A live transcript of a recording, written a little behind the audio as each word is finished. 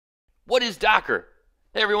What is Docker?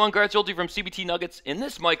 Hey everyone, Garth Schulte from CBT Nuggets. In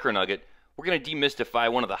this MicroNugget, we're going to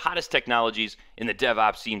demystify one of the hottest technologies in the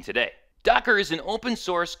DevOps scene today. Docker is an open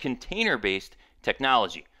source container-based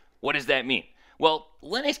technology. What does that mean? Well,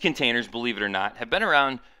 Linux containers, believe it or not, have been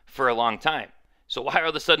around for a long time. So why all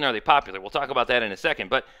of a sudden are they popular? We'll talk about that in a second.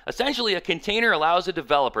 But essentially, a container allows a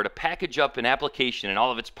developer to package up an application and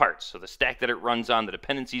all of its parts. So the stack that it runs on, the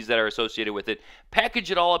dependencies that are associated with it,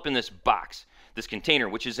 package it all up in this box, this container,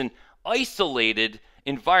 which is an isolated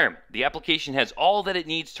environment. The application has all that it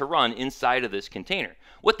needs to run inside of this container.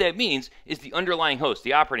 What that means is the underlying host,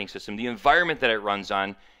 the operating system, the environment that it runs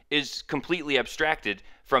on is completely abstracted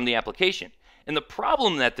from the application. And the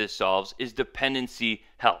problem that this solves is dependency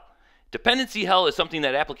hell. Dependency hell is something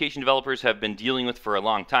that application developers have been dealing with for a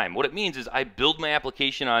long time. What it means is I build my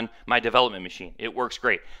application on my development machine. It works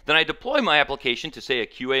great. Then I deploy my application to, say, a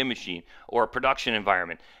QA machine or a production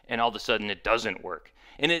environment, and all of a sudden it doesn't work.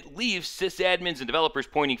 And it leaves sysadmins and developers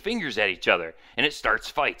pointing fingers at each other, and it starts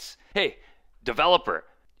fights. Hey, developer,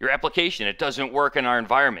 your application, it doesn't work in our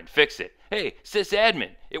environment. Fix it. Hey,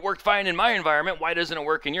 sysadmin, it worked fine in my environment. Why doesn't it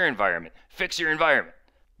work in your environment? Fix your environment.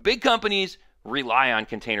 Big companies rely on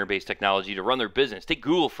container-based technology to run their business. Take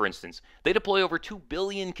Google, for instance. They deploy over 2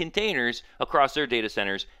 billion containers across their data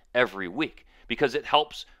centers every week because it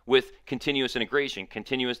helps with continuous integration,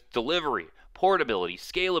 continuous delivery, portability,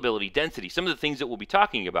 scalability, density, some of the things that we'll be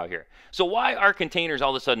talking about here. So why are containers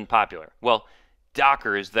all of a sudden popular? Well,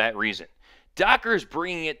 Docker is that reason. Docker is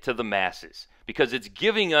bringing it to the masses because it's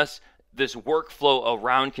giving us this workflow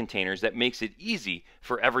around containers that makes it easy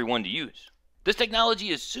for everyone to use. This technology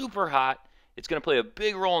is super hot. It's going to play a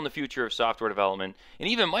big role in the future of software development, and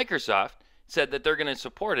even Microsoft said that they're going to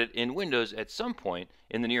support it in Windows at some point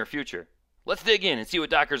in the near future. Let's dig in and see what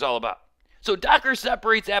Docker's all about. So Docker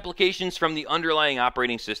separates applications from the underlying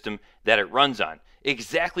operating system that it runs on,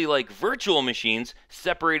 exactly like virtual machines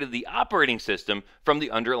separated the operating system from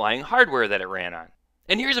the underlying hardware that it ran on.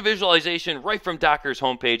 And here's a visualization right from Docker's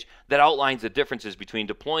homepage that outlines the differences between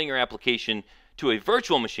deploying your application to a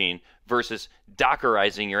virtual machine versus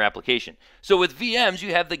Dockerizing your application. So with VMs,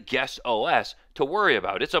 you have the guest OS to worry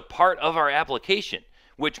about. It's a part of our application,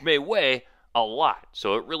 which may weigh a lot.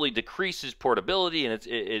 So it really decreases portability and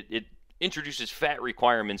it introduces fat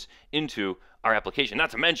requirements into our application.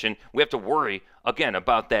 Not to mention, we have to worry, again,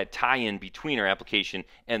 about that tie-in between our application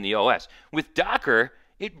and the OS. With Docker,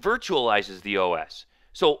 it virtualizes the OS.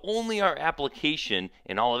 So only our application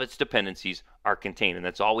and all of its dependencies are contained, and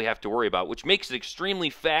that's all we have to worry about, which makes it extremely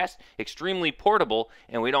fast, extremely portable,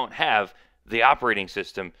 and we don't have the operating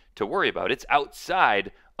system to worry about. It's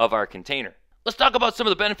outside of our container. Let's talk about some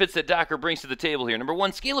of the benefits that Docker brings to the table here. Number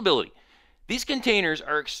one, scalability. These containers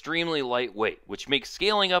are extremely lightweight, which makes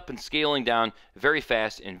scaling up and scaling down very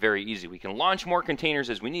fast and very easy. We can launch more containers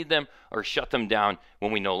as we need them or shut them down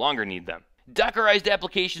when we no longer need them. Dockerized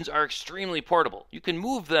applications are extremely portable. You can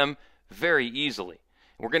move them very easily.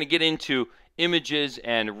 We're going to get into images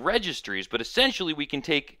and registries, but essentially we can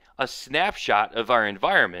take a snapshot of our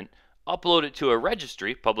environment, upload it to a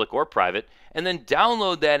registry, public or private, and then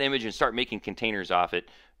download that image and start making containers off it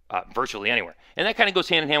virtually anywhere. And that kind of goes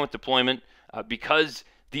hand in hand with deployment because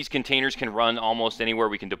these containers can run almost anywhere.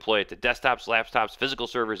 We can deploy it to desktops, laptops, physical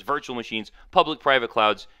servers, virtual machines, public, private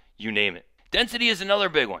clouds, you name it. Density is another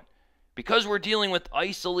big one. Because we're dealing with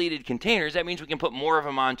isolated containers, that means we can put more of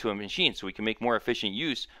them onto a machine so we can make more efficient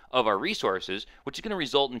use of our resources, which is going to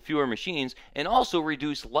result in fewer machines and also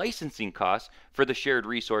reduce licensing costs for the shared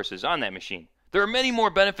resources on that machine. There are many more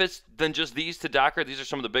benefits than just these to Docker. These are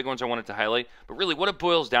some of the big ones I wanted to highlight. But really what it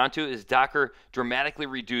boils down to is Docker dramatically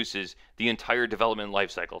reduces the entire development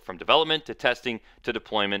lifecycle, from development to testing to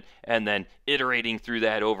deployment, and then iterating through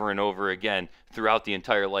that over and over again throughout the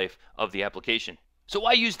entire life of the application. So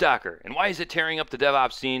why use Docker, and why is it tearing up the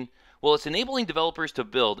DevOps scene? Well, it's enabling developers to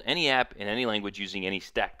build any app in any language using any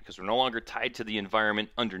stack because we're no longer tied to the environment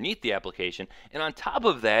underneath the application. And on top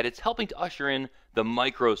of that, it's helping to usher in the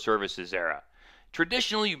microservices era.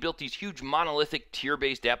 Traditionally, you built these huge monolithic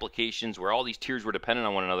tier-based applications where all these tiers were dependent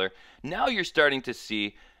on one another. Now you're starting to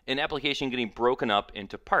see an application getting broken up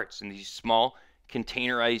into parts, and these small,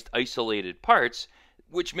 containerized, isolated parts,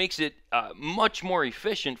 which makes it much more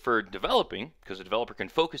efficient for developing because a developer can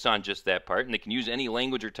focus on just that part and they can use any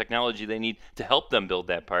language or technology they need to help them build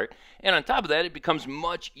that part. And on top of that, it becomes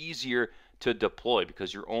much easier to deploy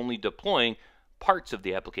because you're only deploying parts of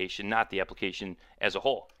the application, not the application as a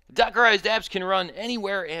whole. Dockerized apps can run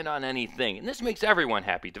anywhere and on anything, and this makes everyone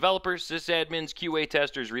happy. Developers, sysadmins, QA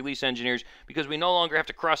testers, release engineers, because we no longer have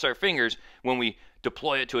to cross our fingers when we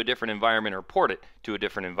deploy it to a different environment or port it to a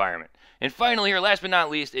different environment. And finally here, last but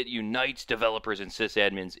not least, it unites developers and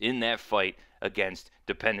sysadmins in that fight against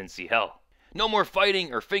dependency hell. No more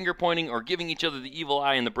fighting or finger pointing or giving each other the evil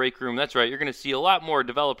eye in the break room. That's right, you're going to see a lot more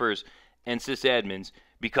developers and sysadmins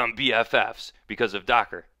become BFFs because of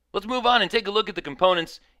Docker. Let's move on and take a look at the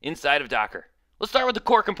components inside of Docker. Let's start with the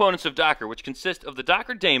core components of Docker, which consist of the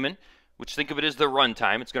Docker daemon, which think of it as the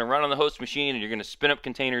runtime. It's going to run on the host machine, and you're going to spin up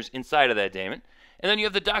containers inside of that daemon. And then you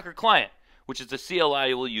have the Docker client, which is the CLI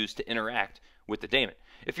you will use to interact with the daemon.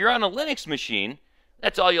 If you're on a Linux machine,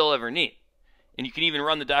 that's all you'll ever need. And you can even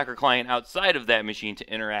run the Docker client outside of that machine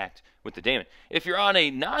to interact with the daemon. If you're on a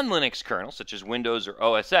non-Linux kernel, such as Windows or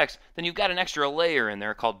OS X, then you've got an extra layer in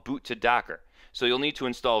there called boot to Docker. So you'll need to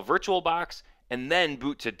install VirtualBox and then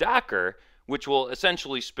boot to Docker, which will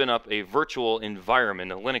essentially spin up a virtual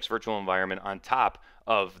environment, a Linux virtual environment on top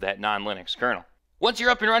of that non-Linux kernel. Once you're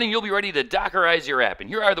up and running, you'll be ready to Dockerize your app. And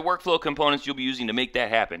here are the workflow components you'll be using to make that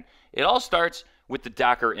happen. It all starts with the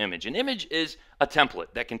Docker image. An image is a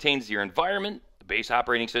template that contains your environment, the base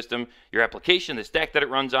operating system, your application, the stack that it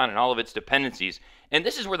runs on, and all of its dependencies. And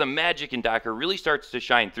this is where the magic in Docker really starts to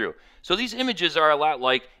shine through. So these images are a lot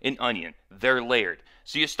like an onion. They're layered.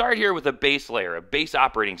 So you start here with a base layer, a base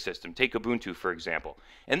operating system. Take Ubuntu, for example.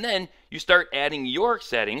 And then you start adding your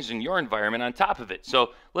settings and your environment on top of it. So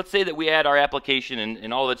let's say that we add our application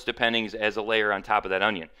and all of its dependings as a layer on top of that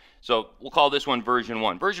onion. So we'll call this one version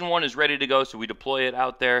 1. Version 1 is ready to go, so we deploy it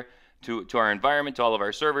out there to our environment, to all of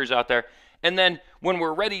our servers out there. And then when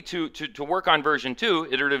we're ready to work on version 2,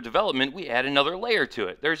 iterative development, we add another layer to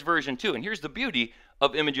it. There's version 2. And here's the beauty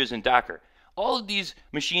of images in Docker. All of these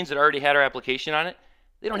machines that already had our application on it,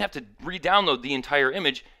 they don't have to re-download the entire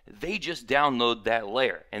image. They just download that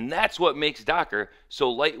layer. And that's what makes Docker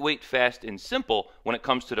so lightweight, fast, and simple when it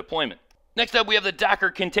comes to deployment. Next up, we have the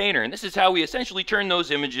Docker container. And this is how we essentially turn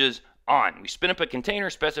those images on. We spin up a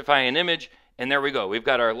container, specify an image, and there we go. We've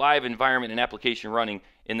got our live environment and application running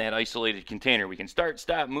in that isolated container. We can start,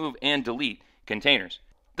 stop, move, and delete containers.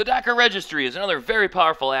 The Docker Registry is another very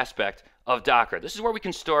powerful aspect of Docker. This is where we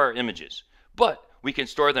can store our images. But we can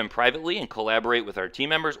store them privately and collaborate with our team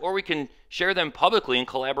members, or we can share them publicly and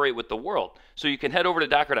collaborate with the world. So you can head over to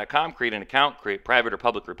docker.com, create an account, create private or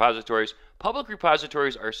public repositories. Public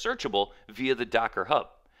repositories are searchable via the Docker Hub.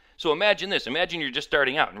 So imagine this. Imagine you're just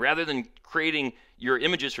starting out, and rather than creating your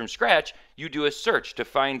images from scratch, you do a search to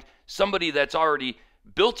find somebody that's already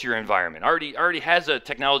built your environment, already has a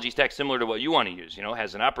technology stack similar to what you want to use,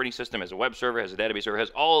 has an operating system, has a web server, has a database server, has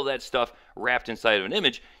all of that stuff wrapped inside of an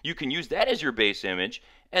image. You can use that as your base image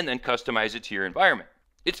and then customize it to your environment.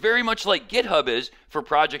 It's very much like GitHub is for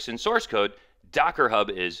projects and source code, Docker Hub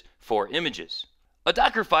is for images. A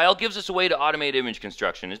Dockerfile gives us a way to automate image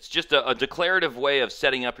construction. It's just a declarative way of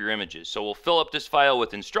setting up your images. So we'll fill up this file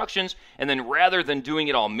with instructions, and then rather than doing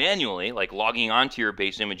it all manually, like logging onto your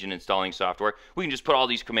base image and installing software, we can just put all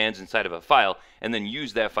these commands inside of a file and then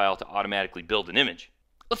use that file to automatically build an image.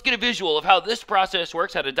 Let's get a visual of how this process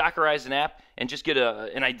works, how to Dockerize an app, and just get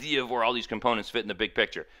an idea of where all these components fit in the big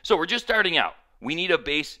picture. So we're just starting out. We need a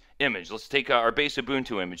base image. Let's take our base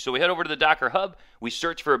Ubuntu image. So we head over to the Docker Hub, we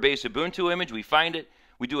search for a base Ubuntu image, we find it,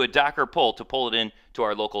 we do a Docker pull to pull it in to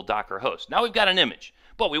our local Docker host. Now we've got an image,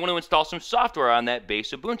 but we want to install some software on that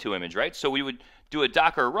base Ubuntu image, right? So we would do a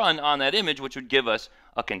Docker run on that image, which would give us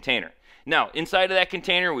a container. Now, inside of that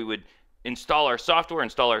container, we would install our software,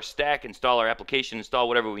 install our stack, install our application, install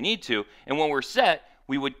whatever we need to, and when we're set,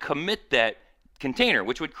 we would commit that container,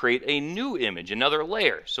 which would create a new image, another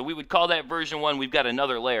layer. So we would call that version 1. We've got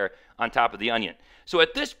another layer on top of the onion. So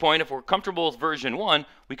at this point, if we're comfortable with version 1,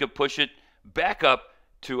 we could push it back up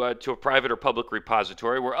to a private or public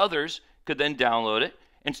repository where others could then download it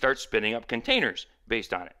and start spinning up containers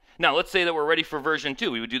based on it. Now, let's say that we're ready for version 2.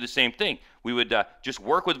 We would do the same thing. We would just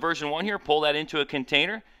work with version 1 here, pull that into a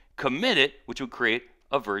container, commit it, which would create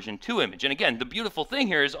a version 2 image. And again, the beautiful thing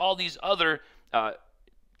here is all these other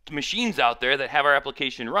machines out there that have our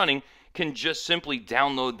application running can just simply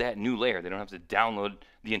download that new layer. They don't have to download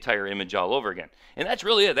the entire image all over again. And that's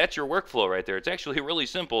really it. That's your workflow right there. It's actually really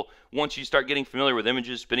simple once you start getting familiar with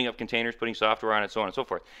images, spinning up containers, putting software on it, so on and so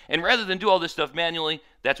forth. And rather than do all this stuff manually,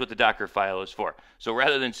 that's what the Dockerfile is for. So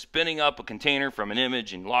rather than spinning up a container from an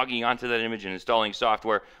image and logging onto that image and installing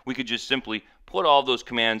software, we could just simply put all those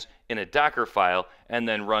commands in a Dockerfile and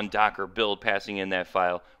then run Docker build, passing in that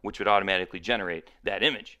file, which would automatically generate that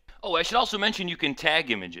image. Oh, I should also mention you can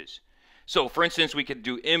tag images. So for instance, we could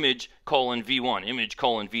do image colon v1, image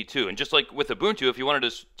colon v2. And just like with Ubuntu, if you wanted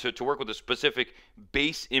to work with a specific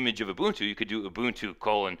base image of Ubuntu, you could do Ubuntu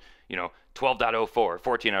colon 12.04,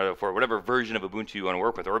 14.04, whatever version of Ubuntu you want to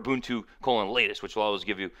work with, or Ubuntu colon latest, which will always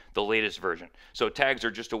give you the latest version. So tags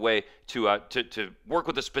are just a way to work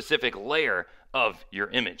with a specific layer of your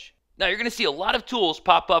image. Now you're going to see a lot of tools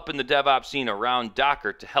pop up in the DevOps scene around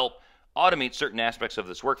Docker to help automate certain aspects of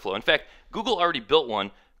this workflow. In fact, Google already built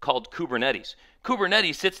one called Kubernetes.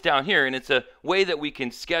 Kubernetes sits down here, and it's a way that we can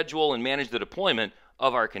schedule and manage the deployment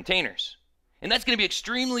of our containers. And that's going to be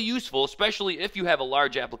extremely useful, especially if you have a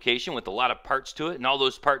large application with a lot of parts to it, and all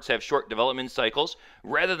those parts have short development cycles.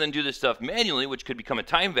 Rather than do this stuff manually, which could become a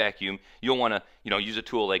time vacuum, you'll want to use a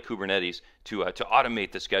tool like Kubernetes to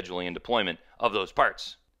automate the scheduling and deployment of those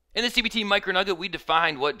parts. In the CBT MicroNugget, we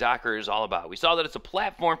defined what Docker is all about. We saw that it's a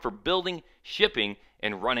platform for building, shipping,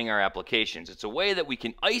 and running our applications. It's a way that we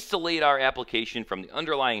can isolate our application from the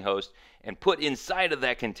underlying host and put inside of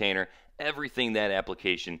that container everything that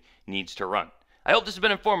application needs to run. I hope this has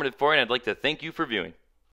been informative for you, and I'd like to thank you for viewing.